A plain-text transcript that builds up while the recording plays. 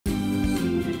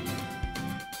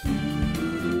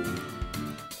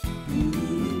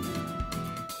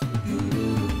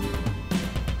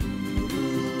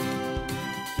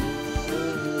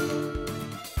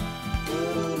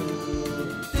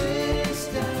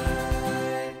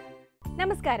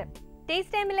നമസ്കാരം.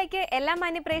 ടേസ്റ്റ് ടൈമിലേക്ക് എല്ലാ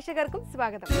മാന്യപ്രേക്ഷകർക്കും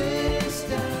സ്വാഗതം.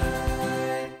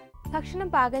 ഭക്ഷണം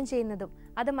പാകം ചെയ്യുന്നതും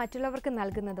അത് മറ്റുള്ളവർക്ക്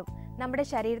നൽകുന്നതും നമ്മുടെ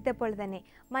ശരീരത്തെ പോലെ തന്നെ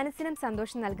മനസ്സിനും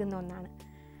സന്തോഷം നൽകുന്ന ഒന്നാണ്.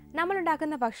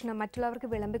 നമ്മളുണ്ടാക്കുന്ന ഭക്ഷണം മറ്റുള്ളവർക്ക്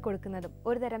വിളമ്പി കൊടുക്കുന്നതും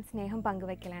ഒരുതരം സ്നേഹം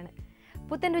പങ്കുവയ്ക്കലാണ്.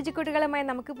 പുത്തൻ രുചിക്കൂട്ടുകളുമായി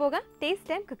നമുക്ക് പോകാം ടേസ്റ്റ്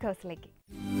ടൈം കുക്ക് ഹൗസിലേക്ക്.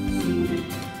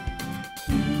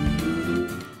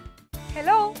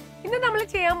 ഹലോ, ഇന്ന് നമ്മൾ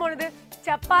ചെയ്യാൻ പോണത്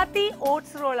ചപ്പാത്തി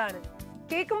ഓട്സ് റോൾ ആണ്.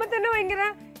 കേൾക്കുമ്പോൾ തന്നെ ഭയങ്കര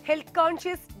ഹെൽത്ത്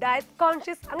കോൺഷ്യസ്, ഡയറ്റ്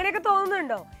കോൺഷ്യസ് അങ്ങനെയൊക്കെ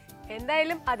തോന്നുന്നുണ്ടോ?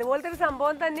 എന്തായാലും അതുപോലത്തെ ഒരു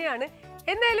സംഭവം തന്നെയാണ്.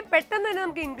 എന്തായാലും പെട്ടെന്ന് തന്നെ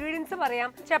നമുക്ക് ഇൻഗ്രീഡിയൻസ് പറയാം.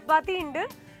 ചപ്പാത്തി ഉണ്ട്,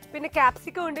 പിന്നെ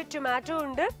ക്യാപ്സിക്കം ഉണ്ട്, ടൊമാറ്റോ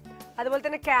ഉണ്ട്, അതുപോലെ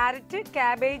തന്നെ ക്യാരറ്റ്,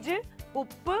 ക്യാബേജ്,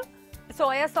 ഉപ്പ്,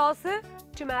 സോയ സോസ്,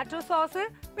 ടൊമാറ്റോ സോസ്,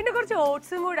 പിന്നെ കുറച്ച്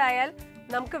ഓട്സും കൂടെ ആയാൽ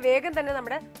നമുക്ക് വേഗം തന്നെ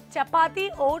നമ്മുടെ ചപ്പാത്തി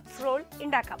ഓട്സ് റോൾ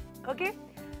ഉണ്ടാക്കാം. ഓക്കെ,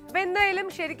 അപ്പൊ എന്തായാലും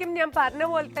ശരിക്കും ഞാൻ പറഞ്ഞ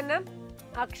പോലെ തന്നെ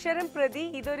അക്ഷരം പ്രതി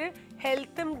ഇതൊരു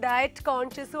ഹെൽത്തും ഡയറ്റ്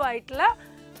കോൺഷ്യസും ആയിട്ടുള്ള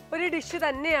ഒരു ഡിഷ്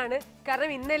തന്നെയാണ്. കാരണം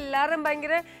ഇന്ന് എല്ലാവരും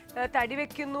ഭയങ്കര തടി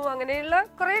വെക്കുന്നു, അങ്ങനെയുള്ള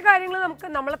കുറേ കാര്യങ്ങൾ നമുക്ക്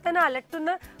നമ്മളെ തന്നെ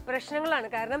അലട്ടുന്ന പ്രശ്നങ്ങളാണ്.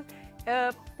 കാരണം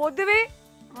പൊതുവെ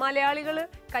മലയാളികൾ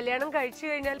കല്യാണം കഴിച്ചു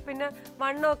കഴിഞ്ഞാൽ പിന്നെ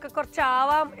വണ്ണമൊക്കെ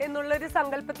കുറച്ചാവാം എന്നുള്ളൊരു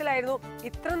സങ്കല്പത്തിലായിരുന്നു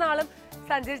ഇത്ര നാളും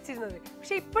സഞ്ചരിച്ചിരുന്നത്.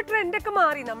 പക്ഷെ ഇപ്പൊ ട്രെൻഡൊക്കെ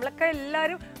മാറി. നമ്മളൊക്കെ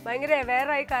എല്ലാവരും ഭയങ്കര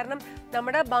അവെയറായി. കാരണം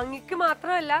നമ്മുടെ ഭംഗിക്ക്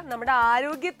മാത്രമല്ല നമ്മുടെ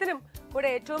ആരോഗ്യത്തിനും കൂടെ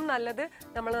ഏറ്റവും നല്ലത്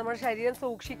നമ്മൾ നമ്മുടെ ശരീരം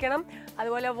സൂക്ഷിക്കണം,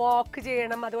 അതുപോലെ വാക്ക്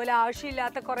ചെയ്യണം, അതുപോലെ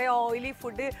ആവശ്യമില്ലാത്ത കുറേ ഓയിലി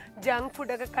ഫുഡ്, ജങ്ക്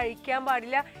ഫുഡൊക്കെ കഴിക്കാൻ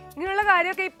പാടില്ല. ഇങ്ങനെയുള്ള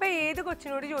കാര്യമൊക്കെ ഇപ്പം ഏത്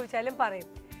കൊച്ചിനോട് ചോദിച്ചാലും പറയും.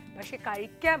 പക്ഷെ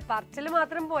കഴിക്കാൻ പറച്ചിൽ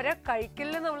മാത്രം പോരാ,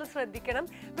 കഴിക്കലിൽ നമ്മൾ ശ്രദ്ധിക്കണം.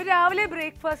 ഇപ്പം രാവിലെ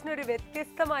ബ്രേക്ക്ഫാസ്റ്റിന് ഒരു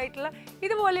വ്യത്യസ്തമായിട്ടുള്ള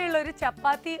ഇതുപോലെയുള്ള ഒരു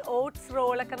ചപ്പാത്തി ഓട്സ്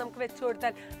റോളൊക്കെ നമുക്ക് വെച്ച്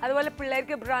കൊടുത്താൽ, അതുപോലെ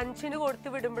പിള്ളേർക്ക് ബ്രഞ്ചിന് കൊടുത്തു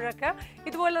വിടുമ്പോഴൊക്കെ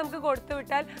ഇതുപോലെ നമുക്ക് കൊടുത്തു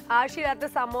വിട്ടാൽ ആവശ്യമില്ലാത്ത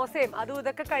സമോസയും അതും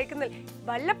ഇതൊക്കെ കഴിക്കുന്നില്ല.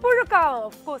 വല്ലപ്പോഴൊക്കെ ആവാം.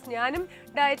 ഓഫ് കോഴ്സ് ഞാനും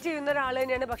ഡയറ്റ് ചെയ്യുന്ന ഒരാൾ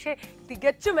തന്നെയാണ്. പക്ഷേ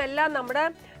തികച്ചും എല്ലാം നമ്മുടെ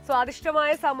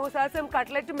സ്വാദിഷ്ടമായ സമൂസാസും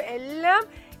കട്ട്ലറ്റും എല്ലാം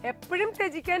എപ്പോഴും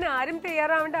ത്യജിക്കാൻ ആരും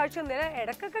തയ്യാറാവേണ്ട ആവശ്യമൊന്നുമില്ല.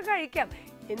 ഇടയ്ക്കൊക്കെ കഴിക്കാം.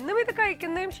 എന്നും ഇത്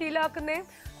കഴിക്കുന്നതും ശീലമാക്കുന്നതും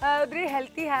ഒരു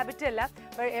ഹെൽത്തി ഹാബിറ്റ് അല്ല.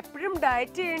 എപ്പോഴും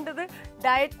ഡയറ്റ് ചെയ്യേണ്ടത്,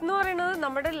 ഡയറ്റ് എന്ന് പറയുന്നത്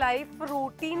നമ്മുടെ ലൈഫ്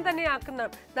റൂട്ടീൻ തന്നെ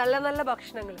ആക്കുന്നതാണ്, നല്ല നല്ല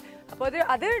ഭക്ഷണങ്ങൾ. അപ്പോൾ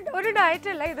അത് ഒരു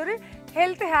ഡയറ്റ് അല്ല, ഇതൊരു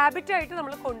ഹെൽത്ത് ഹാബിറ്റായിട്ട്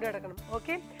നമ്മൾ കൊണ്ടു നടക്കണം.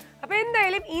 ഓക്കെ, അപ്പോൾ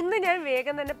എന്തായാലും ഇന്ന് ഞാൻ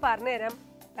വേഗം തന്നെ പറഞ്ഞുതരാം.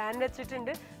 പാൻ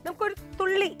വെച്ചിട്ടുണ്ട്, നമുക്കൊരു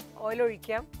തുള്ളി ഓയിൽ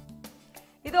ഒഴിക്കാം.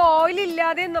 ഇത്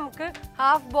ഓയിലില്ലാതെ നമുക്ക്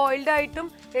ഹാഫ് ബോയിൽഡ് ആയിട്ടും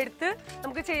എടുത്ത്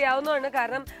നമുക്ക് ചെയ്യാവുന്നതാണ്.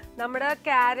 കാരണം നമ്മുടെ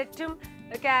ക്യാരറ്റും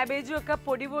ക്യാബേജും ഒക്കെ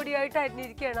പൊടി പൊടിയായിട്ട്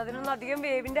അരിഞ്ഞിരിക്കുകയാണ്. അതിനൊന്നും അധികം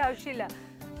വേവിൻ്റെ ആവശ്യമില്ല.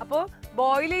 അപ്പോൾ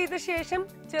ബോയിൽ ചെയ്ത ശേഷം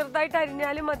ചെറുതായിട്ട്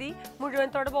അരിഞ്ഞാലും മതി,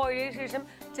 മുഴുവനത്തോടെ ബോയിൽ ചെയ്ത ശേഷം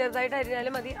ചെറുതായിട്ട്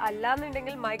അരിഞ്ഞാലും മതി.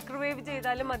 അല്ലാന്നുണ്ടെങ്കിൽ മൈക്രോവേവ്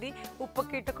ചെയ്താലും മതി.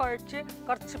 ഉപ്പൊക്കെ ഇട്ട് കുഴച്ച്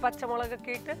കുറച്ച്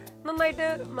പച്ചമുളകൊക്കെ ഇട്ട് നന്നായിട്ട്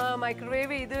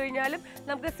മൈക്രോവേവ് ചെയ്ത് കഴിഞ്ഞാലും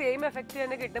നമുക്ക് സെയിം എഫക്റ്റ്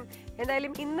തന്നെ കിട്ടും.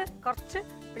 എന്തായാലും ഇന്ന് കുറച്ച്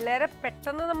പിള്ളേരെ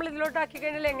പെട്ടെന്ന് നമ്മൾ ഇതിലോട്ടാക്കി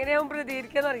കഴിഞ്ഞാൽ എങ്ങനെയാവും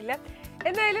പ്രതികരിക്കുക എന്നറിയില്ല.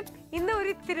 എന്തായാലും ഇന്ന്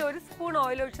ഒരു സ്പൂൺ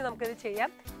ഓയിൽ ഒഴിച്ച് നമുക്കിത്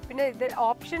ചെയ്യാം. പിന്നെ ഇത്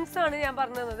ഓപ്ഷൻസ് ആണ് ഞാൻ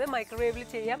പറഞ്ഞത്, മൈക്രോവേവിൽ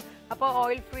ചെയ്യാം. അപ്പോൾ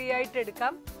ഓയിൽ ഫ്രീ ആയിട്ട്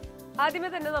എടുക്കാം. ആദ്യമേ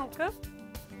തന്നെ നമുക്ക്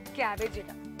ക്യാബേജ്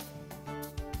ഇടാം.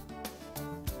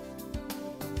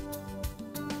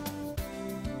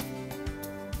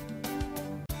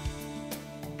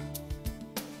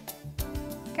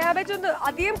 ക്യാബേജ് ഒന്ന്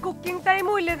അധികം കുക്കിംഗ്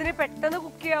ടൈമും ഇല്ല, ഇതിന് പെട്ടെന്ന്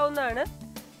കുക്ക് ചെയ്യാവുന്നതാണ്.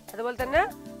 അതുപോലെ തന്നെ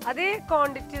അതേ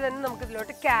ക്വാണ്ടിറ്റി തന്നെ നമുക്ക്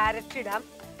ഇതിലോട്ട് ക്യാരറ്റ് ഇടാം.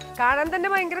 കാണാൻ തന്നെ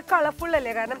ഭയങ്കര കളർഫുൾ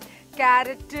അല്ലേ? കാരണം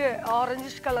ക്യാരറ്റ്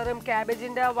ഓറഞ്ചിഷ് കളറും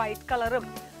ക്യാബേജിന്റെ വൈറ്റ് കളറും.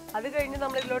 അത് കഴിഞ്ഞ്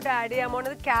നമ്മൾ ഇതിലോട്ട് ആഡ് ചെയ്യാൻ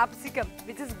പോകുന്നത് capsicum,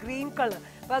 which is green colour.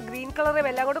 അപ്പോൾ ആ ഗ്രീൻ കളറും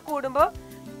എല്ലാം കൂടെ കൂടുമ്പോൾ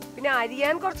പിന്നെ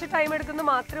അരിയാൻ കുറച്ച് ടൈം എടുക്കുന്നത്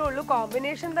മാത്രമേ ഉള്ളൂ.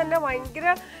 കോമ്പിനേഷൻ തന്നെ ഭയങ്കര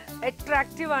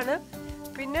അട്രാക്റ്റീവ് ആണ്.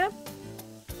 പിന്നെ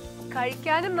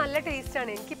കഴിക്കാനും നല്ല ടേസ്റ്റാണ്.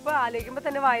 എനിക്കിപ്പോൾ ആലോചിക്കുമ്പോൾ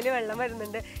തന്നെ വായിൽ വെള്ളം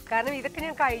വരുന്നുണ്ട്. കാരണം ഇതൊക്കെ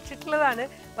ഞാൻ കഴിച്ചിട്ടുള്ളതാണ്.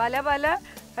 പല പല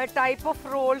ടൈപ്പ് ഓഫ്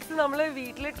റോൾസ് നമ്മൾ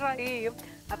വീട്ടിൽ ട്രൈ ചെയ്യും.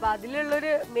 അപ്പോൾ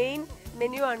അതിലുള്ളൊരു മെയിൻ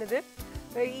മെനു ആണിത്.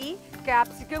 ഈ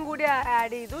ക്യാപ്സിക്കം കൂടി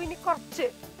ആഡ് ചെയ്തു. ഇനി കുറച്ച്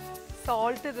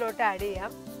സോൾട്ട് ഇതിലോട്ട് ആഡ്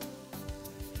ചെയ്യാം.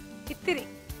 ഇത്തിരി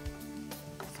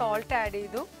സോൾട്ട് ആഡ്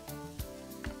ചെയ്തു.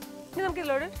 ഇനി നമുക്ക്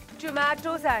ഇതിലോട്ട്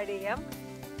ടൊമാറ്റോസ് ആഡ് ചെയ്യാം.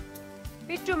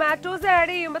 ഈ ടൊമാറ്റോസ്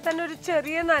ആഡ് ചെയ്യുമ്പോൾ തന്നെ ഒരു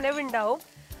ചെറിയ നനവുണ്ടാവും.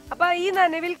 അപ്പോൾ ഈ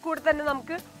നനവിൽ കൂടെ തന്നെ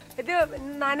നമുക്ക് ഇത്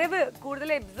നനവ് കൂടുതൽ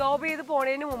എബ്സോർബ് ചെയ്ത്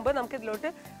പോണതിന് മുമ്പ് നമുക്ക്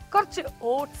ഇതിലോട്ട് കുറച്ച്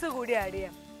ഓട്സ് കൂടി ആഡ്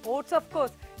ചെയ്യാം. ഓട്സ് ഓഫ്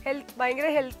കോഴ്സ് ഭയങ്കര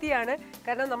ഹെൽത്തിയാണ്.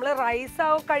 കാരണം നമ്മൾ റൈസ്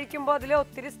കഴിക്കുമ്പോൾ അതിൽ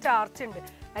ഒത്തിരി സ്റ്റാർച്ച് ഉണ്ട്.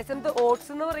 അതേസമയത്ത് ഓട്സ്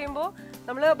എന്ന് പറയുമ്പോൾ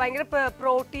നമ്മൾ ഭയങ്കര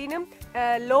പ്രോട്ടീനും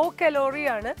ലോ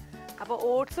കലോറിയാണ്. അപ്പോൾ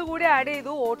ഓട്സ് കൂടി ആഡ്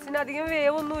ചെയ്തു. ഓട്സിന് അധികം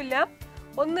വേവൊന്നുമില്ല.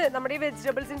 ഒന്ന് നമ്മുടെ ഈ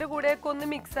വെജിറ്റബിൾസിൻ്റെ കൂടെയൊക്കെ ഒന്ന്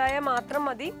മിക്സ് ആയാൽ മാത്രം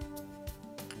മതി.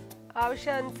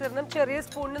 ആവശ്യാനുസരണം ചെറിയ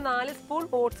സ്പൂണിന് 4 സ്പൂൺ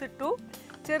ഓട്സ് ഇട്ടു.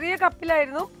 ചെറിയ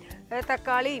കപ്പിലായിരുന്നു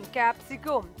തക്കാളിയും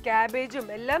ക്യാപ്സിക്കവും ക്യാബേജും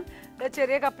എല്ലാം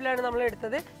ചെറിയ കപ്പിലാണ് നമ്മൾ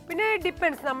എടുത്തത്. പിന്നെ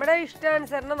ഡിപ്പെൻസ്, നമ്മുടെ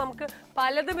ഇഷ്ടാനുസരണം നമുക്ക്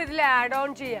പലതും ഇതിൽ ആഡ് ഓൺ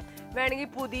ചെയ്യാം. വേണമെങ്കിൽ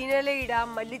പുതിനയില ഇടാം,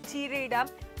 മല്ലിച്ചീര ഇടാം.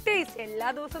 ടേസ്റ്റ് എല്ലാ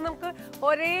ദിവസവും നമുക്ക്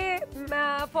ഒരേ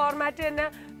ഫോർമാറ്റ് തന്നെ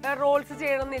റോൾസ്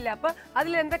ചെയ്യണമെന്നില്ല. അപ്പം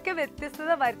അതിൽ എന്തൊക്കെ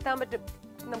വ്യത്യസ്തത വരുത്താൻ പറ്റും?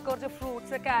 നമുക്ക് കുറച്ച്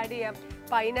ഫ്രൂട്ട്സ് ഒക്കെ ആഡ് ചെയ്യാം,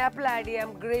 പൈനാപ്പിൾ ആഡ്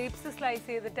ചെയ്യാം, ഗ്രേപ്സ് സ്ലൈസ്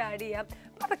ചെയ്തിട്ട് ആഡ് ചെയ്യാം.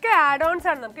 അപ്പം അതൊക്കെ ആഡ് ഓൺസ്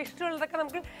ആണ്, നമുക്ക് ഇഷ്ടമുള്ളതൊക്കെ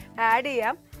നമുക്ക് ആഡ്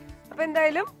ചെയ്യാം. അപ്പം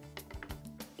എന്തായാലും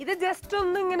ഇത് ജസ്റ്റ്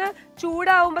ഒന്ന് ഇങ്ങനെ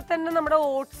ചൂടാവുമ്പോൾ തന്നെ നമ്മുടെ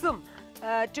ഓട്സും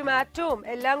ടൊമാറ്റോവും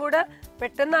എല്ലാം കൂടെ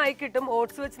പെട്ടെന്ന് ആയി കിട്ടും.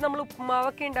 ഓട്സ് വെച്ച് നമ്മൾ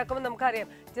ഉപ്പുമാവൊക്കെ ഉണ്ടാക്കുമ്പോൾ നമുക്കറിയാം,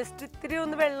 ജസ്റ്റ് ഇത്തിരി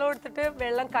ഒന്ന് വെള്ളം എടുത്തിട്ട്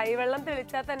കൈവെള്ളം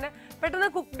തെളിച്ചാൽ തന്നെ പെട്ടെന്ന്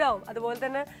കുക്ക്ഡ് ആവും. അതുപോലെ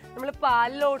തന്നെ നമ്മൾ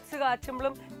പാലിൽ ഓട്സ്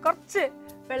കാച്ചുമ്പോഴും കുറച്ച്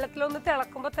വെള്ളത്തിലൊന്ന്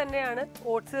തിളക്കുമ്പോൾ തന്നെയാണ്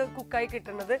ഓട്സ് കുക്കായി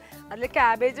കിട്ടുന്നത്. അതിൽ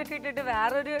ക്യാബേജൊക്കെ ഇട്ടിട്ട്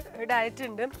വേറൊരു ഡയറ്റ്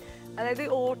ഉണ്ട്. അതായത്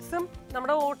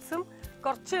നമ്മുടെ ഓട്സും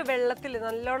കുറച്ച് വെള്ളത്തിൽ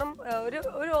നല്ലോണം ഒരു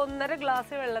 1.5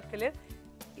 ഗ്ലാസ് വെള്ളത്തിൽ,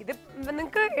 ഇത്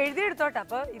നിങ്ങൾക്ക് എഴുതിയെടുത്തോട്ടെ.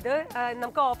 അപ്പോൾ ഇത്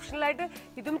നമുക്ക് ഓപ്ഷണലായിട്ട്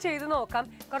ഇതും ചെയ്ത് നോക്കാം.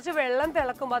 കുറച്ച് വെള്ളം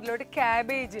തിളക്കുമ്പോൾ അതിലോട്ട്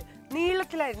ക്യാബേജ്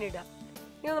നീളത്തിൽ അരിഞ്ഞിടുക.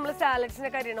 ഇങ്ങനെ നമ്മൾ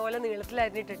സാലഡ്സിനൊക്കെ അരിയണ പോലെ നീളത്തിൽ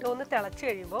അരിഞ്ഞിട്ടിട്ട് ഒന്ന് തിളച്ച്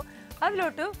കഴിയുമ്പോൾ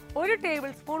അതിലോട്ട് 1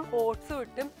 ടേബിൾ സ്പൂൺ ഓട്സ്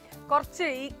ഇട്ടും കുറച്ച്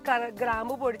ഈ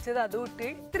ഗ്രാമ്പു പൊടിച്ചത് അതും ഇട്ട്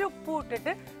ഇത്തിരി ഉപ്പും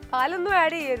ഇട്ടിട്ട്, പാലൊന്നും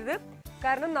ആഡ് ചെയ്യരുത്,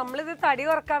 കാരണം നമ്മളിത് തടി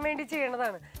കുറക്കാൻ വേണ്ടി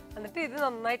ചെയ്യണതാണ്. എന്നിട്ട് ഇത്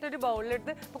നന്നായിട്ടൊരു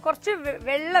ബൗളിലെടുത്ത് ഇപ്പോൾ കുറച്ച്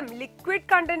വെള്ളം ലിക്വിഡ്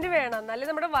കണ്ടന്റ് വേണം, എന്നാലേ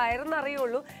നമ്മുടെ വയറ്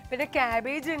നിറയുള്ളൂ. പിന്നെ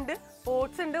ക്യാബേജ് ഉണ്ട്,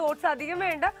 ഓട്സ് അധികം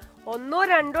വേണ്ട,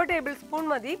 1-2 ടേബിൾ സ്പൂൺ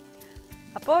മതി.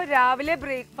 അപ്പോൾ രാവിലെ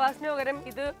ബ്രേക്ക്ഫാസ്റ്റിന് പകരം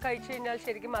ഇത് കഴിച്ചു കഴിഞ്ഞാൽ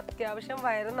ശരിക്കും അത്യാവശ്യം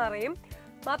വയറ് നിറയും.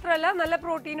 മാത്രമല്ല നല്ല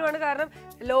പ്രോട്ടീനുമാണ്, കാരണം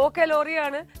ലോ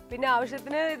കലോറിയാണ്. പിന്നെ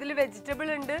ആവശ്യത്തിന് ഇതിൽ വെജിറ്റബിൾ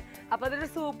ഉണ്ട്, അപ്പോൾ അതൊരു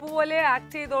സൂപ്പ് പോലെ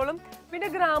ആക്ട് ചെയ്തോളും. പിന്നെ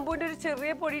ഗ്രാമ്പൂൻ്റെ ഒരു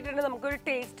ചെറിയ പൊടി ഇട്ടുണ്ട്, നമുക്കൊരു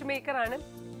ടേസ്റ്റ് മേക്കറാണ്.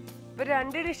 ഇപ്പോൾ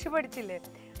 2 ഡിഷ് പഠിച്ചില്ലേ?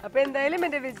 അപ്പോൾ എന്തായാലും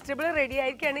എൻ്റെ വെജിറ്റബിൾ റെഡി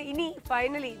ആയിരിക്കുകയാണ്. ഇനി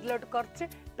ഫൈനലി ഇതിലോട്ട് കുറച്ച്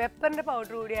പെപ്പറിൻ്റെ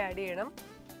പൗഡർ കൂടി ആഡ് ചെയ്യണം.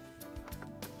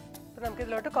 അപ്പോൾ നമുക്ക്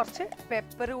ഇതിലോട്ട് കുറച്ച്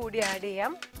പെപ്പർ കൂടി ആഡ്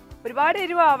ചെയ്യാം. ഒരുപാട്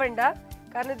എരിവ് ആവണ്ട,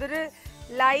 കാരണം ഇതൊരു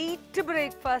ലൈറ്റ്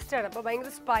ബ്രേക്ക്ഫാസ്റ്റ് ആണ്. അപ്പോൾ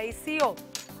ഭയങ്കര സ്പൈസിയോ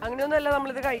അങ്ങനെയൊന്നുമല്ല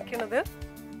നമ്മളിത് കഴിക്കണത്.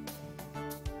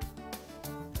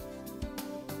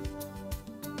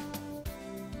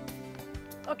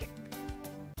 ഓക്കെ,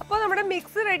 അപ്പോൾ നമ്മുടെ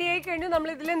മിക്സ് റെഡി ആയി കഴിഞ്ഞു.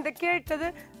 നമ്മൾ ഇതിൽ എന്തൊക്കെയാണ് ഇട്ടത്?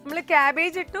 നമ്മൾ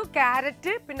ക്യാബേജ് ഇട്ടു,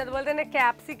 ക്യാരറ്റ്, പിന്നെ അതുപോലെ തന്നെ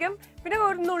ക്യാപ്സിക്കം, പിന്നെ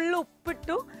ഒരു നുള്ളു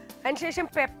ഉപ്പിട്ടു. അതിനുശേഷം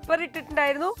പെപ്പർ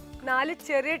ഇട്ടിട്ടുണ്ടായിരുന്നു, 4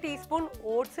 ചെറിയ ടീസ്പൂൺ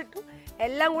ഓട്സ് ഇട്ടു.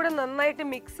 എല്ലാം കൂടെ നന്നായിട്ട്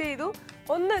മിക്സ് ചെയ്തു.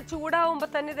 ഒന്ന് ചൂടാവുമ്പോൾ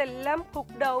തന്നെ ഇതെല്ലാം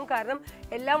കുക്ക്ഡ് ആവും, കാരണം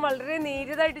എല്ലാം വളരെ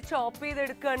നേരിയതായിട്ട് ചോപ്പ്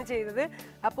ചെയ്തെടുക്കുകയാണ് ചെയ്തത്.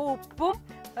 അപ്പോൾ ഉപ്പും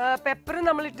പെപ്പറും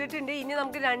നമ്മൾ ഇട്ടിട്ടുണ്ട്. ഇനി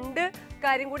നമുക്ക് 2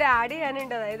 കാര്യം കൂടി ആഡ്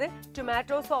ചെയ്യാനുണ്ട്. അതായത്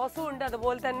ടൊമാറ്റോ സോസും ഉണ്ട്,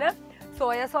 അതുപോലെ തന്നെ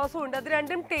സോയ സോസും ഉണ്ട്. അത്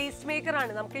രണ്ടും ടേസ്റ്റ്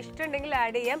മേക്കറാണ്, നമുക്ക് ഇഷ്ടമുണ്ടെങ്കിൽ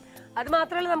ആഡ് ചെയ്യാം. അത്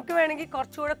മാത്രമല്ല, നമുക്ക് വേണമെങ്കിൽ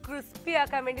കുറച്ചുകൂടെ ക്രിസ്പി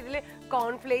ആക്കാൻ വേണ്ടി ഇതിൽ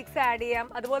കോൺഫ്ലേക്സ് ആഡ് ചെയ്യാം.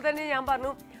 അതുപോലെ തന്നെ ഞാൻ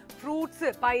പറഞ്ഞു ഫ്രൂട്ട്സ്,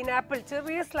 പൈനാപ്പിൾ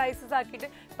ചെറിയ സ്ലൈസസ് ആക്കിയിട്ട്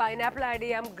പൈനാപ്പിൾ ആഡ്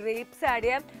ചെയ്യാം, ഗ്രേപ്സ് ആഡ്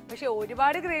ചെയ്യാം. പക്ഷേ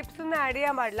ഒരുപാട് ഗ്രേപ്സ് ഒന്നും ആഡ്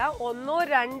ചെയ്യാൻ പാടില്ല,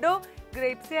 1-2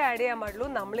 ഗ്രേപ്സേ ആഡ് ചെയ്യാൻ പാടുള്ളൂ.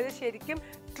 നമ്മളിത് ശരിക്കും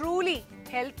truly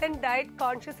health and diet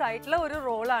conscious ആയിട്ടുള്ള ഒരു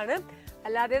റോളാണ്.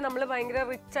 അല്ലാതെ നമ്മൾ ഭയങ്കര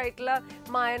റിച്ച് ആയിട്ടുള്ള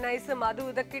മയനൈസും അതും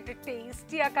ഇതൊക്കെ ഇട്ട്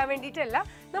ടേസ്റ്റി ആക്കാൻ വേണ്ടിയിട്ടല്ല.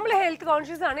 നമ്മൾ ഹെൽത്ത്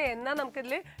കോൺഷ്യസ് ആണ്, എന്നാൽ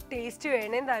നമുക്കിതിൽ ടേസ്റ്റ്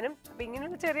വേണേം താനും. അപ്പോൾ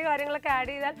ഇങ്ങനെയുള്ള ചെറിയ കാര്യങ്ങളൊക്കെ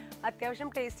ആഡ് ചെയ്താൽ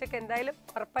അത്യാവശ്യം ടേസ്റ്റ് ഒക്കെ എന്തായാലും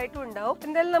ഉറപ്പായിട്ടും ഉണ്ടാവും.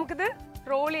 എന്തായാലും നമുക്കിത്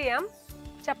റോൾ ചെയ്യാം.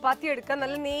 ചപ്പാത്തി എടുക്കാം,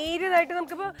 നല്ല നേരിയതായിട്ട്.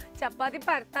 നമുക്കിപ്പോൾ ചപ്പാത്തി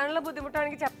പരത്താനുള്ള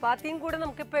ബുദ്ധിമുട്ടാണെങ്കിൽ ചപ്പാത്തിയും കൂടെ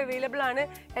നമുക്കിപ്പോൾ അവൈലബിൾ ആണ്,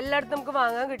 എല്ലായിടത്തും നമുക്ക്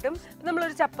വാങ്ങാൻ കിട്ടും.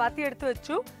 നമ്മളൊരു ചപ്പാത്തി എടുത്ത്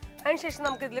വെച്ചു. അതിനുശേഷം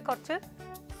നമുക്കിതിൽ കുറച്ച്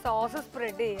സോസ്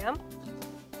സ്പ്രെഡ് ചെയ്യാം.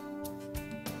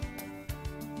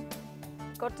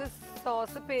 കുറച്ച്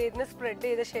സോസ് പേരിന് സ്പ്രെഡ്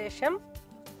ചെയ്ത ശേഷം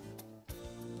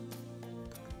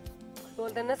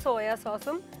അതുപോലെ തന്നെ സോയാ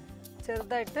സോസും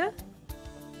ചെറുതായിട്ട്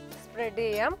സ്പ്രെഡ്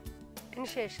ചെയ്യാം. അതിന്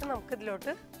ശേഷം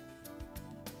നമുക്കിതിലോട്ട്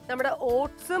നമ്മുടെ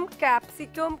ഓട്സും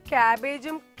ക്യാപ്സിക്കവും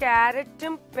ക്യാബേജും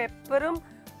ക്യാരറ്റും പെപ്പറും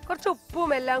കുറച്ച് ഉപ്പും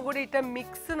എല്ലാം കൂടി ഇട്ട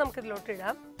മിക്സ് നമുക്കിതിലോട്ട്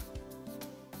ഇടാം.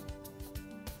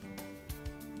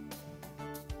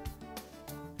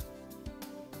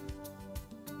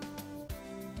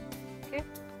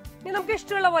 ഇനി നമുക്ക്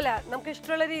ഇഷ്ടമുള്ള പോലെ, നമുക്ക്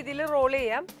ഇഷ്ടമുള്ള രീതിയിൽ റോൾ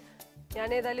ചെയ്യാം. ഞാൻ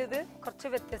ഏതായാലും ഇത് കുറച്ച്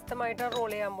വ്യത്യസ്തമായിട്ടാണ്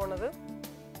റോൾ ചെയ്യാൻ പോണത്.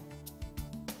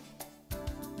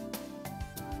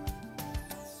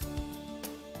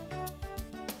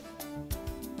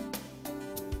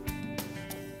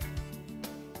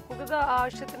 നമുക്കിത്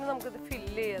ആവശ്യത്തിന് നമുക്കിത്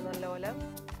ഫില്ല് ചെയ്യാം നല്ലപോലെ.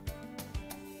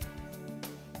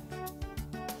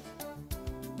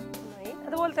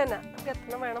 അതുപോലെ തന്നെ നമുക്ക്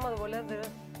എത്ര വേണം അതുപോലെ അത്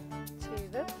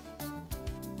ചെയ്ത്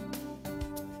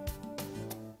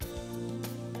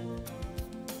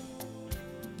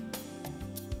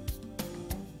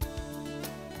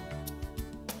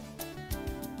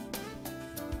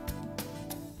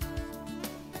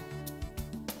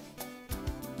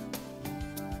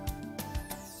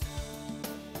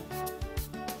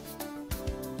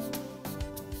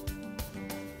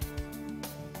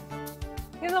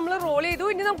ഇത് നമ്മൾ റോൾ ചെയ്തു.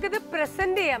 ഇനി നമുക്കിത്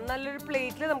പ്രസന്റ് ചെയ്യാം. നല്ലൊരു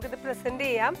പ്ലേറ്റിൽ നമുക്കിത് പ്രസന്റ്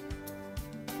ചെയ്യാം.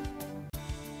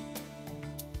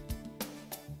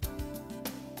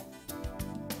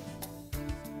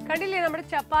 കണ്ടില്ലേ നമ്മുടെ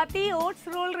ചപ്പാത്തി ഓട്സ്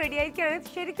റോൾ റെഡി ആയിരിക്കുകയാണ്.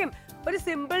 ശരിക്കും ഒരു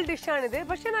സിമ്പിൾ ഡിഷാണിത്,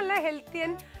 പക്ഷെ നല്ല ഹെൽത്തി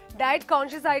ആൻഡ് ഡയറ്റ്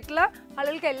കോൺഷ്യസ് ആയിട്ടുള്ള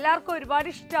ആളുകൾക്ക് എല്ലാവർക്കും ഒരുപാട്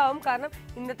ഇഷ്ടമാവും. കാരണം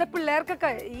ഇന്നത്തെ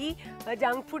പിള്ളേർക്കൊക്കെ ഈ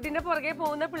ജങ്ക് ഫുഡിന്റെ പുറകെ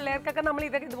പോകുന്ന പിള്ളേർക്കൊക്കെ നമ്മൾ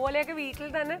ഇതുപോലെയൊക്കെ വീട്ടിൽ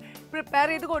തന്നെ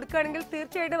പ്രിപ്പയർ ചെയ്ത് കൊടുക്കുകയാണെങ്കിൽ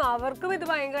തീർച്ചയായിട്ടും അവർക്കും ഇത്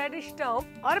ഭയങ്കരമായിട്ട് ഇഷ്ടമാവും.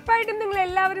 ഉറപ്പായിട്ടും നിങ്ങൾ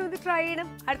എല്ലാവരും ഇത് ട്രൈ ചെയ്യണം.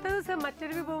 അടുത്ത ദിവസം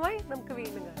മറ്റൊരു വിഭവമായി നമുക്ക്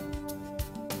വീണ്ടും കാണാം.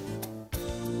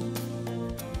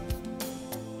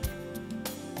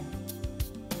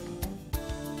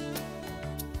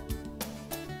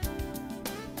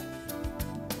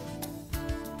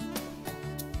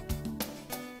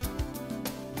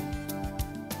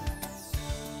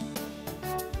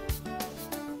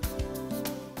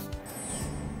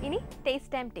 ഇനി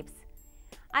ടേസ്റ്റ് ടൈം ടിപ്സ്.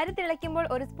 അരി തിളയ്ക്കുമ്പോൾ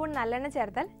ഒരു സ്പൂൺ നല്ലെണ്ണ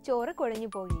ചേർത്താൽ ചോറ് കൊഴിഞ്ഞു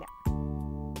പോകില്ല.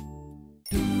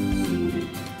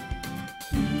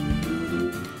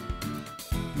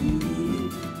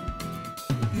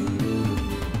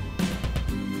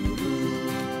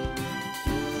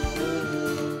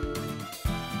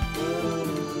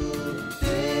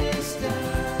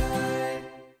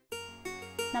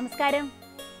 നമസ്കാരം,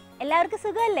 എല്ലാവർക്കും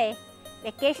സുഖമല്ലേ?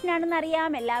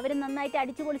 വെക്കേഷനാണെന്നറിയാം, എല്ലാവരും നന്നായിട്ട്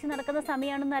അടിച്ചു പൊളിച്ച് നടക്കുന്ന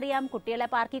സമയമാണെന്നറിയാം. കുട്ടികളെ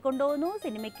പാർക്കിൽ കൊണ്ടുപോകുന്നു,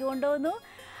 സിനിമയ്ക്ക് കൊണ്ടുപോകുന്നു,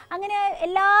 അങ്ങനെ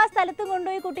എല്ലാ സ്ഥലത്തും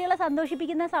കൊണ്ടുപോയി കുട്ടികളെ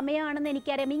സന്തോഷിപ്പിക്കുന്ന സമയമാണെന്ന്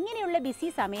എനിക്കറിയാം. ഇങ്ങനെയുള്ള ബിസി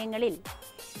സമയങ്ങളിൽ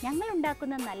ഞങ്ങൾ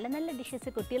ഉണ്ടാക്കുന്ന നല്ല നല്ല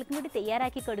ഡിഷസ് കുട്ടികൾക്കും കൂടി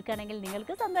തയ്യാറാക്കി കൊടുക്കുകയാണെങ്കിൽ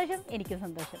നിങ്ങൾക്ക് സന്തോഷം, എനിക്കും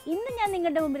സന്തോഷം. ഇന്ന് ഞാൻ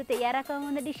നിങ്ങളുടെ മുമ്പിൽ തയ്യാറാക്കാൻ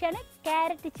പോകുന്ന ഡിഷാണ്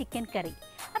ക്യാരറ്റ് ചിക്കൻ കറി.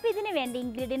 അപ്പോൾ ഇതിന് വേണ്ട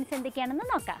ഇൻഗ്രീഡിയൻസ് എന്തൊക്കെയാണെന്ന്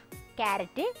നോക്കാം.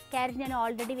 ക്യാരറ്റ് ഞാൻ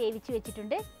ഓൾറെഡി വേവിച്ച്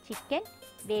വെച്ചിട്ടുണ്ട്. ചിക്കൻ,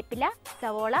 വേപ്പില,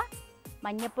 സവോള,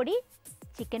 മഞ്ഞൾപ്പൊടി,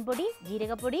 ചിക്കൻ പൊടി,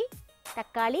 ജീരകപ്പൊടി,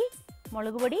 തക്കാളി,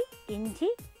 മുളക് പൊടി, ഇഞ്ചി,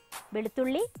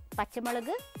 വെളുത്തുള്ളി,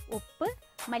 പച്ചമുളക്, ഉപ്പ്,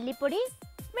 മല്ലിപ്പൊടി,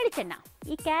 വെളിച്ചെണ്ണ.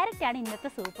 ഈ ക്യാരറ്റാണ് ഇന്നത്തെ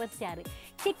സൂപ്പർ സ്റ്റാർ.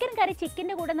 ചിക്കൻ കറി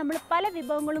ചിക്കൻ്റെ കൂടെ നമ്മൾ പല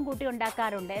വിഭവങ്ങളും കൂട്ടി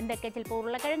ഉണ്ടാക്കാറുണ്ട്. എന്തൊക്കെ, ചിലപ്പോൾ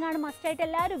ഉരുളക്കിഴങ്ങാണ് മസ്റ്റായിട്ട്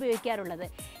എല്ലാവരും ഉപയോഗിക്കാറുള്ളത്.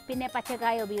 പിന്നെ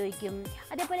പച്ചക്കായ ഉപയോഗിക്കും.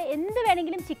 അതേപോലെ എന്ത്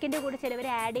വേണമെങ്കിലും ചിക്കൻ്റെ കൂടെ ചിലവർ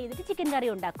ആഡ് ചെയ്തിട്ട് ചിക്കൻ കറി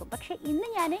ഉണ്ടാക്കും. പക്ഷേ ഇന്ന്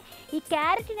ഞാൻ ഈ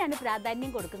ക്യാരറ്റിനാണ്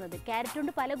പ്രാധാന്യം കൊടുക്കുന്നത്. ക്യാരറ്റ്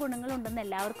കൊണ്ട് പല ഗുണങ്ങളുണ്ടെന്ന്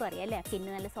എല്ലാവർക്കും അറിയാം അല്ലേ?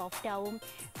 സ്കിന്ന് നല്ല സോഫ്റ്റ് ആവും,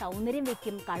 സൗന്ദര്യം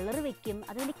വെക്കും, കളർ വെക്കും.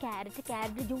 അതുപോലെ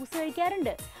ക്യാരറ്റ് ജ്യൂസ്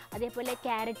കഴിക്കാറുണ്ട്. അതേപോലെ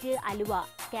ക്യാരറ്റ് അലുവ,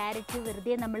 ക്യാരറ്റ്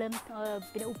വെറുതെ നമ്മൾ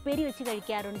പിന്നെ ഉപ്പേരി വെച്ച്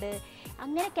കഴിക്കാറുണ്ട്.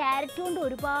 അങ്ങനെ ക്യാരറ്റ് കൊണ്ട്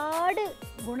ഒരുപാട്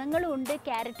ഗുണങ്ങളുണ്ട്.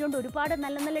 ക്യാരറ്റ് കൊണ്ട് ഒരുപാട്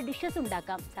നല്ല നല്ല ഡിഷസ്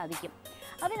ഉണ്ടാക്കാൻ സാധിക്കും.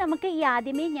 അപ്പോൾ നമുക്ക് ഈ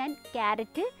ആദ്യമേ ഞാൻ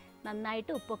ക്യാരറ്റ്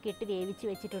നന്നായിട്ട് ഉപ്പൊക്കെ ഇട്ട് വേവിച്ച്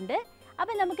വെച്ചിട്ടുണ്ട്.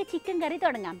 അപ്പോൾ നമുക്ക് ചിക്കൻ കറി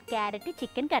തുടങ്ങാം. ക്യാരറ്റ്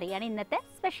ചിക്കൻ കറിയാണ് ഇന്നത്തെ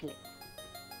സ്പെഷ്യൽ.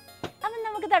 അപ്പം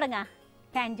നമുക്ക് തുടങ്ങാം.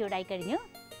 പാൻ ചൂടായി കഴിഞ്ഞു.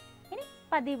 ഇനി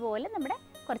പതിവ് പോലെ നമ്മുടെ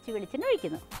കുറച്ച് വെളിച്ചെണ്ണ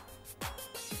ഒഴിക്കുന്നു.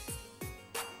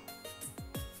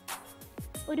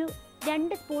 ഒരു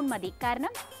 2 സ്പൂൺ മതി,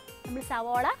 കാരണം നമ്മൾ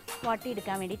സവാള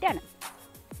വാട്ടിയെടുക്കാൻ വേണ്ടിയിട്ടാണ്.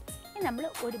 ഇനി നമ്മൾ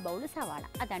ഒരു ബൗൾ സവാള,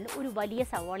 അതാണ് ഒരു വലിയ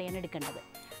സവാളയാണ് എടുക്കേണ്ടത്.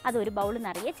 അതൊരു ബൗൾ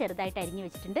നിറയെ ചെറുതായിട്ട് അരിഞ്ഞു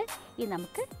വെച്ചിട്ടുണ്ട്. ഇത്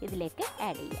നമുക്ക് ഇതിലേക്ക്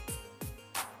ആഡ് ചെയ്യാം.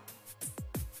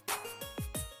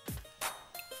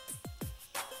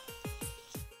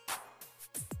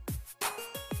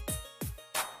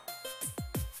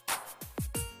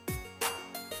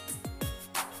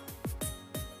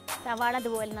 സവാള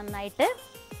അതുപോലെ നന്നായിട്ട്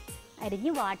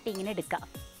അരിഞ്ഞ് വാട്ടി ഇങ്ങനെ എടുക്കാം.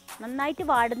 നന്നായിട്ട്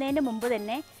വാടുന്നതിന് മുമ്പ്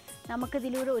തന്നെ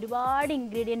നമുക്കിതിലൂടെ ഒരുപാട്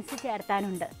ഇൻഗ്രീഡിയൻസ്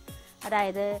ചേർത്താനുണ്ട്.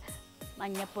 അതായത്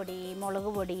മഞ്ഞൾപ്പൊടി, മുളക്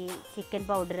പൊടി, ചിക്കൻ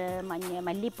പൗഡർ,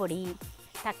 മല്ലിപ്പൊടി,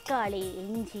 തക്കാളി,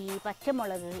 ഇഞ്ചി,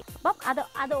 പച്ചമുളക്. അപ്പം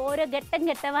അത് ഓരോ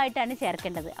ഘട്ടമായിട്ടാണ്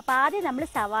ചേർക്കേണ്ടത്. അപ്പോൾ ആദ്യം നമ്മൾ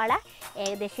സവാള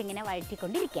ഏകദേശം ഇങ്ങനെ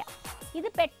വഴറ്റിക്കൊണ്ടിരിക്കുക. ഇത്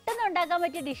പെട്ടെന്ന് ഉണ്ടാക്കാൻ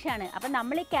പറ്റിയ ഡിഷാണ്. അപ്പം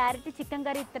നമ്മൾ ഈ ക്യാരറ്റ് ചിക്കൻ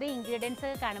കറി ഇത്രയും ഇൻഗ്രീഡിയൻസ്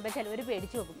കാണുമ്പോൾ ചിലവർ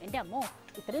പേടിച്ച് നോക്കും, എൻ്റെ അമ്മോ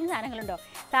ഇത്രയും സാധനങ്ങളുണ്ടോ.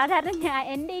 സാധാരണ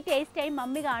എൻ്റെ ഈ ടേസ്റ്റ് ടൈം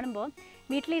മമ്മി കാണുമ്പോൾ,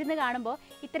 വീട്ടിലിരുന്ന് കാണുമ്പോൾ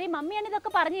ഇത്രയും മമ്മിയാണ് ഇതൊക്കെ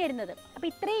പറഞ്ഞു തരുന്നത്. അപ്പോൾ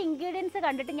ഇത്രയും ഇൻഗ്രീഡിയൻസ്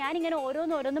കണ്ടിട്ട് ഞാനിങ്ങനെ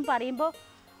ഓരോന്നും പറയുമ്പോൾ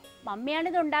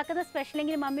മമ്മിയാണിത് ഉണ്ടാക്കുന്ന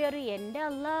സ്പെഷ്യലെങ്കിൽ മമ്മി പറയും, എൻ്റെ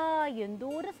അല്ലാ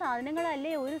എന്തോരം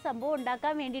സാധനങ്ങളല്ലേ ഒരു സംഭവം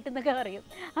ഉണ്ടാക്കാൻ വേണ്ടിയിട്ടെന്നൊക്കെ പറയും.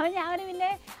 അപ്പോൾ ഞാൻ പിന്നെ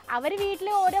അവർ വീട്ടിൽ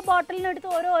ഓരോ ബോട്ടിലിനെടുത്ത്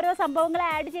ഓരോ സംഭവങ്ങൾ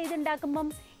ആഡ് ചെയ്തുണ്ടാക്കുമ്പം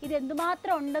ഇത്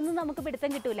എന്തുമാത്രം ഉണ്ടെന്ന് നമുക്ക്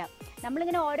പിടുത്തം കിട്ടൂല.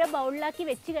 നമ്മളിങ്ങനെ ഓരോ ബൗളിലാക്കി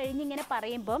വെച്ച് കഴിഞ്ഞ് ഇങ്ങനെ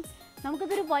പറയുമ്പം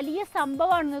നമുക്കിതൊരു വലിയ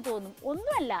സംഭവമാണെന്ന് തോന്നും.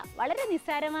 ഒന്നുമല്ല, വളരെ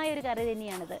നിസ്സാരമായ ഒരു കറി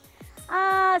തന്നെയാണിത്.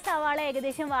 സവാള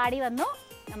ഏകദേശം വാടി വന്നു.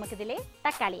 നമുക്കിതിൽ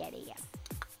തക്കാളി ആഡ് ചെയ്യാം.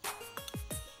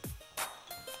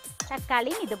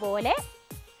 തക്കാളിയും ഇതുപോലെ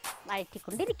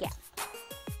വഴറ്റിക്കൊണ്ടിരിക്കാം.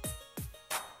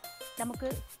 നമുക്ക്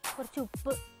കുറച്ച്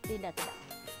ഉപ്പ് ഇതിൻ്റെ അകത്തിടാം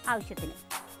ആവശ്യത്തിന്.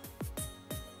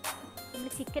 നമ്മൾ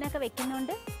ചിക്കനൊക്കെ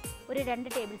വെക്കുന്നതുകൊണ്ട് ഒരു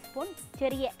 2 ടേബിൾ സ്പൂൺ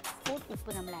ചെറിയ സ്പൂൺ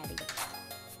ഉപ്പ് നമ്മൾ ആഡ് ചെയ്യും.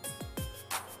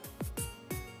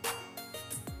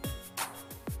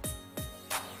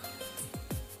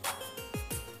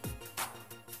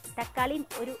 തക്കാളിയും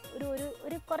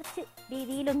ഒരു കുറച്ച്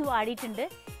രീതിയിലൊന്ന് വാടിയിട്ടുണ്ട്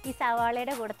ഈ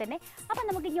സവാളയുടെ കൂടെ തന്നെ. അപ്പം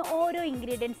നമുക്ക് ഇനി ഓരോ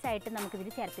ഇൻഗ്രീഡിയൻസ് ആയിട്ട് നമുക്കിതിൽ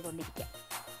ചേർത്തുകൊണ്ടിരിക്കാം.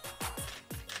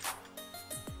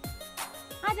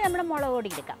 ആദ്യം നമ്മുടെ മുളക് പൊടി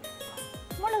എടുക്കാം.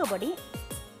 മുളക് പൊടി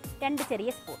 2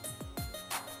 ചെറിയ സ്പൂൺ.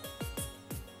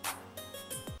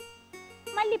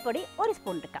 മല്ലിപ്പൊടി 1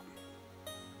 സ്പൂൺ എടുക്കാം.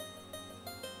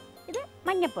 ഇത്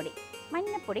മഞ്ഞൾപ്പൊടി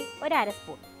 1 അര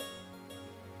സ്പൂൺ.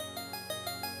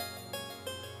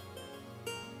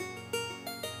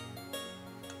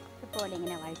 ഇതുപോലെ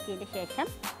ഇങ്ങനെ വഴറ്റിയതിന് ശേഷം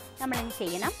നമ്മളെന്ത്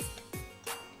ചെയ്യണം,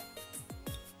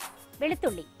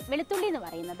 വെളുത്തുള്ളി എന്ന്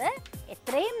പറയുന്നത്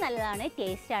എത്രയും നല്ലതാണ്,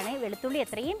 ടേസ്റ്റാണ്. വെളുത്തുള്ളി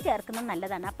എത്രയും ചേർക്കുന്നത്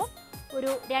നല്ലതാണ്. അപ്പം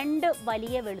ഒരു 2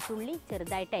 വലിയ വെളുത്തുള്ളി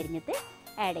ചെറുതായിട്ട് അരിഞ്ഞിട്ട്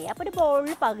ആഡ് ചെയ്യുക. അപ്പോൾ ഒരു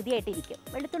ബൗളിൽ പകുതിയായിട്ടിരിക്കും.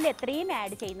 വെളുത്തുള്ളി എത്രയും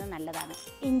ആഡ് ചെയ്യുന്നത് നല്ലതാണ്.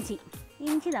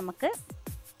 ഇഞ്ചി നമുക്ക്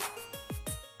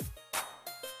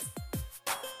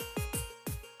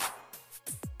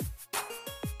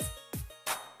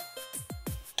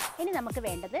ഇനി നമുക്ക്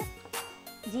വേണ്ടത്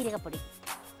ജീരകപ്പൊടി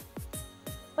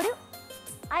ഒരു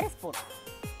അര സ്പൂൺ.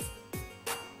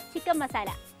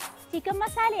 ചിക്കൻ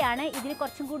മസാലയാണ് ഇതിന്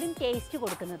കുറച്ചും കൂടി ടേസ്റ്റ്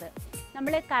കൊടുക്കുന്നത്.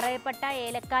 നമ്മൾ കറിവേപ്പില,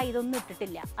 ഏലക്ക ഇതൊന്നും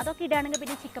ഇട്ടിട്ടില്ല. അതൊക്കെ ഇടുകയാണെങ്കിൽ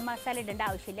പിന്നെ ചിക്കൻ മസാല ഇടേണ്ട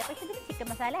ആവശ്യമില്ല. പക്ഷേ ഇതിന് ചിക്കൻ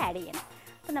മസാല ആഡ് ചെയ്യണം.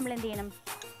 അപ്പോൾ നമ്മൾ എന്ത് ചെയ്യണം,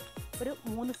 ഒരു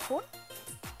 3 സ്പൂൺ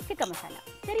ചിക്കൻ മസാല.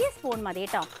 ചെറിയ സ്പൂൺ മതി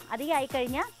കേട്ടോ. അധികം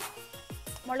ആയിക്കഴിഞ്ഞാൽ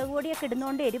മുളക് പൊടിയൊക്കെ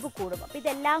ഇടുന്നതുകൊണ്ട് എരിവ് കൂടും. അപ്പോൾ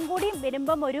ഇതെല്ലാം കൂടി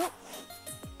വരുമ്പം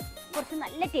കുറച്ച്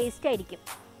നല്ല ടേസ്റ്റ് ആയിരിക്കും.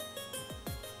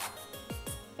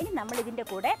 ഇനി നമ്മൾ ഇതിൻ്റെ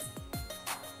കൂടെ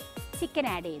ചിക്കൻ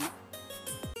ആഡ് ചെയ്യുന്നു.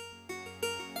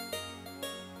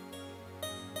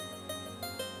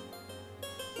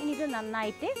 ഇനി ഇത്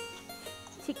നന്നായിട്ട്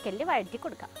ചിക്കനിൽ വഴറ്റി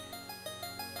കൊടുക്കാം.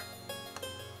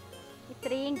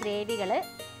 ഇത്രയും ഗ്രേവികൾ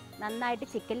നന്നായിട്ട്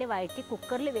ചിക്കനിൽ വഴറ്റി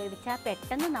കുക്കറിൽ വേവിച്ചാൽ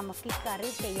പെട്ടെന്ന് നമുക്ക് ഈ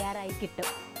കറി തയ്യാറായി കിട്ടും.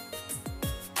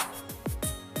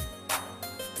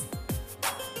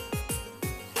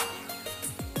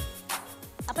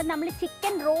 അപ്പം നമ്മൾ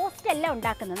ചിക്കൻ റോസ്റ്റ് അല്ല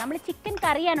ഉണ്ടാക്കുന്നത്, നമ്മൾ ചിക്കൻ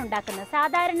കറിയാണ് ഉണ്ടാക്കുന്നത്.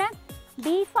 സാധാരണ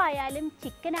ബീഫായാലും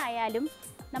ചിക്കൻ ആയാലും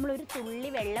നമ്മളൊരു തുള്ളി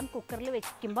വെള്ളം കുക്കറിൽ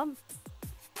വെക്കുമ്പം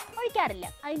ഒഴിക്കാറില്ല.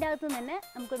 അതിൻ്റെ അകത്ത് തന്നെ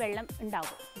നമുക്ക് വെള്ളം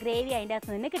ഉണ്ടാവും, ഗ്രേവി അതിൻ്റെ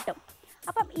അകത്ത് നിന്ന് കിട്ടും.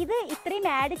 അപ്പം ഇത് ഇത്രയും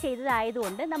ആഡ്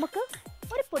ചെയ്തതായതുകൊണ്ട് നമുക്ക്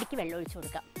ഒരു പൊടിക്ക് വെള്ളം ഒഴിച്ചു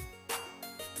കൊടുക്കാം.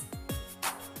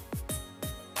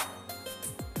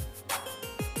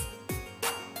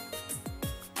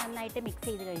 നന്നായിട്ട് മിക്സ്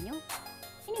ചെയ്ത് കഴിഞ്ഞു.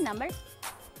 ഇനി നമ്മൾ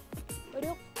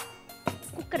ഒരു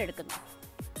കുക്കർ എടുക്കുന്നു.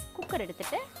 കുക്കർ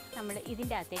എടുത്തിട്ട് നമ്മൾ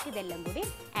ഇതിൻ്റെ അകത്തേക്ക് ഇതെല്ലാം കൂടി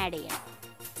ആഡ് ചെയ്യണം.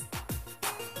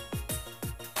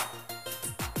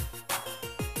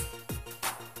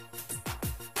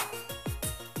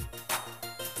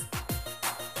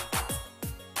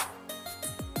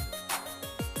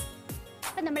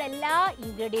 അപ്പം നമ്മളെല്ലാ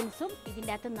ഇൻഗ്രീഡിയൻസും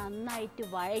ഇതിൻ്റെ അകത്ത് നന്നായിട്ട്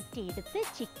വഴറ്റിയെടുത്ത്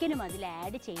ചിക്കനും അതിൽ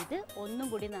ആഡ് ചെയ്ത് ഒന്നും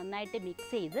കൂടി നന്നായിട്ട്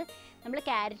മിക്സ് ചെയ്ത്, നമ്മൾ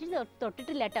ക്യാരറ്റ്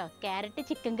തൊട്ടിട്ടില്ല കേട്ടോ, ക്യാരറ്റ്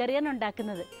ചിക്കൻ കറിയാണ്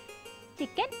ഉണ്ടാക്കുന്നത്.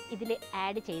 ചിക്കൻ ഇതിൽ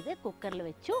ആഡ് ചെയ്ത് കുക്കറിൽ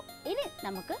വെച്ചു. ഇനി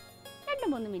നമുക്ക്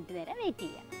 2-3 മിനിറ്റ് നേരം വെയിറ്റ്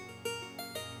ചെയ്യാം.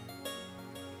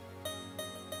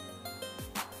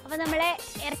 അപ്പോൾ നമ്മളെ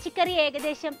ഇറച്ചിക്കറി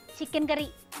ഏകദേശം ചിക്കൻ കറി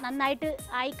നന്നായിട്ട്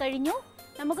ആയി കഴിഞ്ഞു.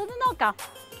 നമുക്കൊന്ന് നോക്കാം.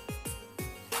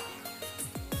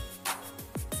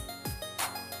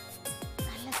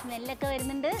 നല്ല സ്മെല്ലൊക്കെ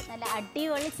വരുന്നുണ്ട്. നല്ല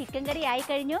അടിപൊളി ചിക്കൻ കറി ആയി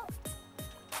കഴിഞ്ഞു.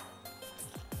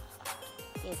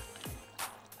 യെസ്,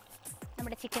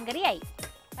 നമ്മുടെ ചിക്കൻ കറി ആയി.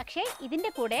 പക്ഷേ ഇതിൻ്റെ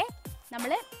കൂടെ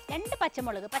നമ്മൾ 2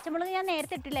 പച്ചമുളക് ഞാൻ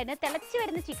നേരത്തെ ഇട്ടില്ലായിരുന്നു. തിളച്ച്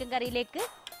വരുന്ന ചിക്കൻ കറിയിലേക്ക്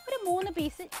ഒരു 3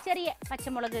 പീസ് ചെറിയ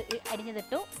പച്ചമുളക്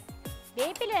അരിഞ്ഞതിട്ടു.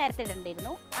 വേപ്പില നേരത്തെ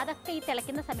ഇടേണ്ടിയിരുന്നു. അതൊക്കെ ഈ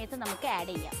തിളയ്ക്കുന്ന സമയത്ത് നമുക്ക്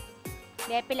ആഡ് ചെയ്യാം.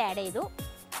 വേപ്പില ആഡ് ചെയ്തു.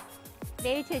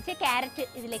 വേവിച്ച് വെച്ച് ക്യാരറ്റ്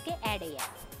ഇതിലേക്ക് ആഡ് ചെയ്യാം.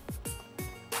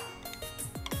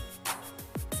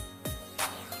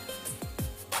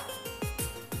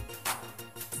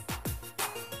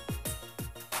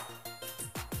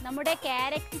 നമ്മുടെ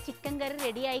ക്യാരറ്റ് ചിക്കൻ കറി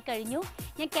റെഡിയായി കഴിഞ്ഞു.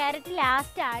 ഞാൻ ക്യാരറ്റ്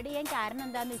ലാസ്റ്റ് ആഡ് ചെയ്യാൻ കാരണം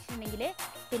എന്താണെന്ന് വെച്ചിട്ടുണ്ടെങ്കിൽ,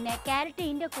 പിന്നെ ക്യാരറ്റ്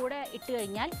ഇതിൻ്റെ കൂടെ ഇട്ട്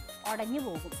കഴിഞ്ഞാൽ ഉടഞ്ഞു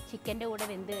പോകും ചിക്കൻ്റെ കൂടെ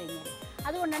വെന്ത് കഴിഞ്ഞാൽ.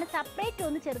 അതുകൊണ്ടാണ് സെപ്പറേറ്റ്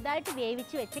ഒന്ന് ചെറുതായിട്ട്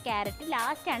വേവിച്ച് വെച്ച ക്യാരറ്റ്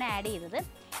ലാസ്റ്റാണ് ആഡ് ചെയ്തത്.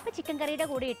 ഇപ്പോൾ ചിക്കൻ കറിയുടെ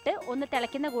കൂടെ ഇട്ട് ഒന്ന്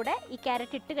തിളയ്ക്കുന്ന കൂടെ ഈ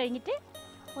ക്യാരറ്റ് ഇട്ട് കഴിഞ്ഞിട്ട്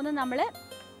ഒന്ന് നമ്മൾ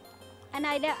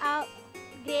അതിൽ ആ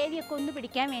ഗ്രേവിയൊക്കെ ഒന്ന്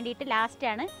പിടിക്കാൻ വേണ്ടിയിട്ട്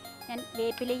ലാസ്റ്റാണ് ഞാൻ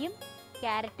വേപ്പിലയും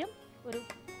ക്യാരറ്റും ഒരു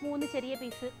 3 ചെറിയ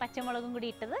പീസ് പച്ചമുളകും കൂടി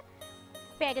ഇട്ടത്.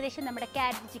 ഇപ്പോൾ ഏകദേശം നമ്മുടെ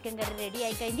ക്യാരറ്റ് ചിക്കൻ കറി റെഡി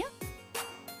ആയി കഴിഞ്ഞു.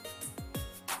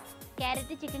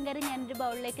 ക്യാരറ്റ് ചിക്കൻ കറി ഞാനൊരു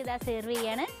ബൗളിലേക്ക് ഇതാ സെർവ്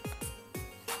ചെയ്യാണ്.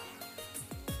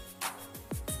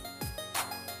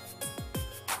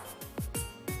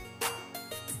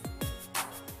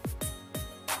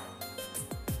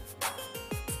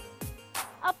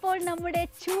 അപ്പോൾ നമ്മുടെ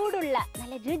ചൂടുള്ള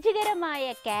നല്ല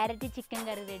രുചികരമായ ക്യാരറ്റ് ചിക്കൻ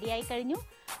കറി റെഡിയായി കഴിഞ്ഞു.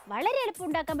 വളരെ എളുപ്പം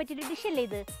ഉണ്ടാക്കാൻ പറ്റിയൊരു ഡിഷല്ലേ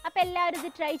ഇത്. അപ്പോൾ എല്ലാവരും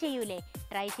ഇത് ട്രൈ ചെയ്യൂലേ?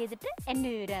 ട്രൈ ചെയ്തിട്ട് എന്നെ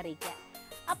വിവരം അറിയിക്കാം.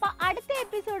 അപ്പോൾ അടുത്ത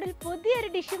എപ്പിസോഡിൽ പുതിയൊരു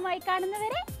ഡിഷുമായി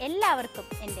കാണുന്നവരെ എല്ലാവർക്കും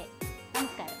എൻ്റെ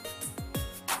നമസ്കാരം.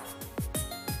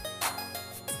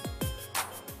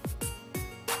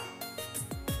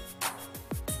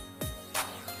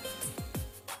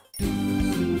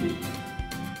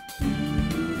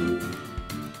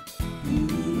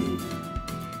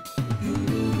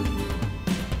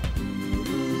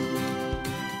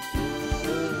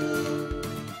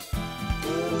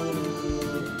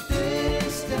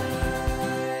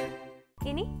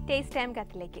 Taste time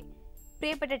കത്തിലേക്ക്.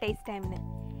 പ്രിയപ്പെട്ട ടേസ്റ്റ് ടൈമിന്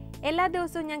എല്ലാ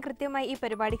ദിവസവും ഞാൻ കൃത്യമായി ഈ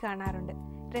പരിപാടി കാണാറുണ്ട്.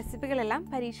 റെസിപ്പികളെല്ലാം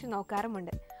പരീക്ഷിച്ച്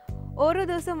നോക്കാറുമുണ്ട്. ഓരോ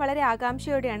ദിവസവും വളരെ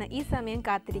ആകാംക്ഷയോടെയാണ് ഈ സമയം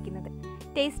കാത്തിരിക്കുന്നത്.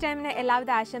 ടേസ്റ്റ് ടൈമിന്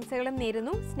എല്ലാവിധ ആശംസകളും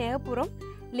നേരുന്നു. സ്നേഹപൂർവ്വം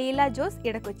ലീല ജോസ്,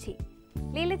 ഇടക്കൊച്ചി.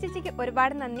 ലീല ചേച്ചിക്ക്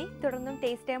ഒരുപാട് നന്ദി. തുടർന്നും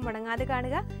ടേസ്റ്റ് ടൈം മുടങ്ങാതെ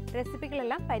കാണുക.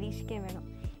 റെസിപ്പികളെല്ലാം പരീക്ഷിക്കാൻ വേണം.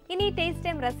 ഇനി ഈ ടേസ്റ്റ്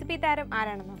ടൈം റെസിപ്പി താരം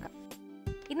ആരാണെന്ന് നോക്കാം.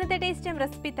 ഇന്നത്തെ ടേസ്റ്റ് ടൈം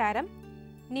റെസിപ്പി താരം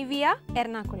നിവിയ,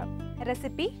 എറണാകുളം.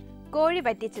 റെസിപ്പി കോഴി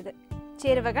വറ്റിച്ചത്.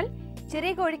 ചേരുവകൾ: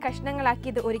 ചെറിയ കോഴി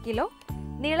കഷ്ണങ്ങളാക്കിയത് 1 കിലോ,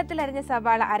 നീളത്തിലരിഞ്ഞ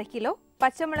സവാള 1/2 കിലോ,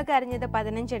 പച്ചമുളക് അരിഞ്ഞത്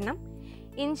 15 എണ്ണം,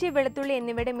 ഇഞ്ചി വെളുത്തുള്ളി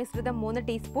എന്നിവയുടെ മിശ്രിതം 3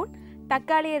 ടീസ്പൂൺ,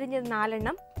 തക്കാളി അരിഞ്ഞത് 4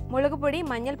 എണ്ണം, മുളക് പൊടി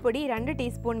മഞ്ഞൾപ്പൊടി 2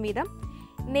 ടീസ്പൂൺ വീതം,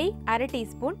 നെയ്യ് 1/2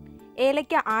 ടീസ്പൂൺ,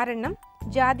 ഏലക്ക 6 എണ്ണം,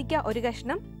 ജാതിക്ക 1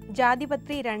 കഷ്ണം,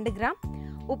 ജാതിപത്രി 2 ഗ്രാം,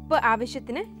 ഉപ്പ്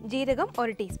ആവശ്യത്തിന്, ജീരകം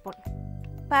 1 ടീസ്പൂൺ.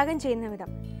 പാകം ചെയ്യുന്ന വിധം: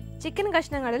 ചിക്കൻ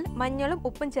കഷ്ണങ്ങളിൽ മഞ്ഞളും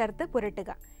ഉപ്പും ചേർത്ത്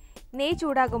പുരട്ടുക. നെയ്യ്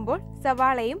ചൂടാകുമ്പോൾ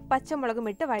സവാളയും പച്ചമുളകും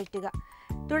ഇട്ട് വഴറ്റുക.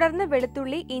 തുടർന്ന്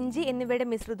വെളുത്തുള്ളി, ഇഞ്ചി എന്നിവയുടെ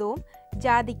മിശ്രിതവും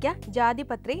ജാതിക്ക,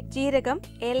 ജാതിപത്രി, ജീരകം,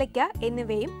 ഏലക്ക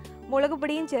എന്നിവയും മുളക്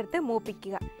പൊടിയും ചേർത്ത്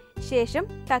മൂപ്പിക്കുക. ശേഷം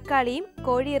തക്കാളിയും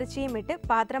കോഴിയിറച്ചിയും ഇട്ട്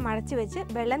പാത്രം അടച്ചു വെച്ച്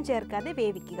വെള്ളം ചേർക്കാതെ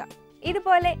വേവിക്കുക.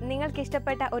 ഇതുപോലെ നിങ്ങൾക്ക്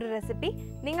ഇഷ്ടപ്പെട്ട ഒരു റെസിപ്പി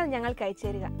നിങ്ങൾ ഞങ്ങൾക്ക് അയച്ചു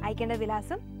തരിക. അയക്കേണ്ട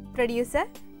വിലാസം: producer,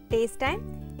 taste time,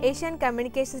 Asian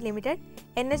communications limited,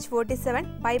 NH47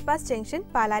 bypass junction,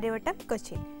 Palarivattom,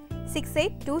 Kochi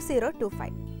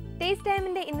 682025. Taste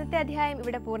ടൈമിൻ്റെ ഇന്നത്തെ അധ്യായം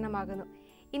ഇവിടെ പൂർണ്ണമാകുന്നു.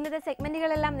 ഇന്നത്തെ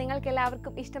സെഗ്മെന്റുകളെല്ലാം നിങ്ങൾക്ക്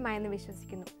എല്ലാവർക്കും ഇഷ്ടമായെന്ന്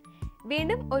വിശ്വസിക്കുന്നു.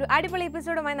 വീണ്ടും ഒരു അടിപൊളി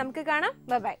എപ്പിസോഡുമായി നമുക്ക് കാണാം.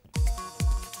 By.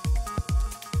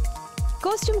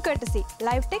 Costume courtesy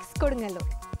life Tex, Kodungallur.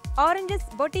 Oranges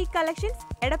boutique collections,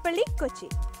 Edappally, Kochi.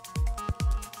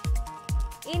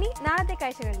 ഇനി നാളത്തെ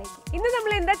കാഴ്ചകളിലേക്ക്. ഇന്ന്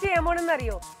നമ്മൾ എന്താ ചെയ്യാൻ പോണെന്ന്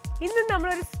അറിയോ? ഇന്ന്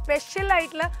നമ്മളൊരു സ്പെഷ്യൽ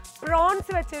ആയിട്ടുള്ള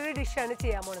പ്രോൺസ് വെച്ചൊരു ഡിഷാണ്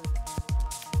ചെയ്യാൻ പോണത്.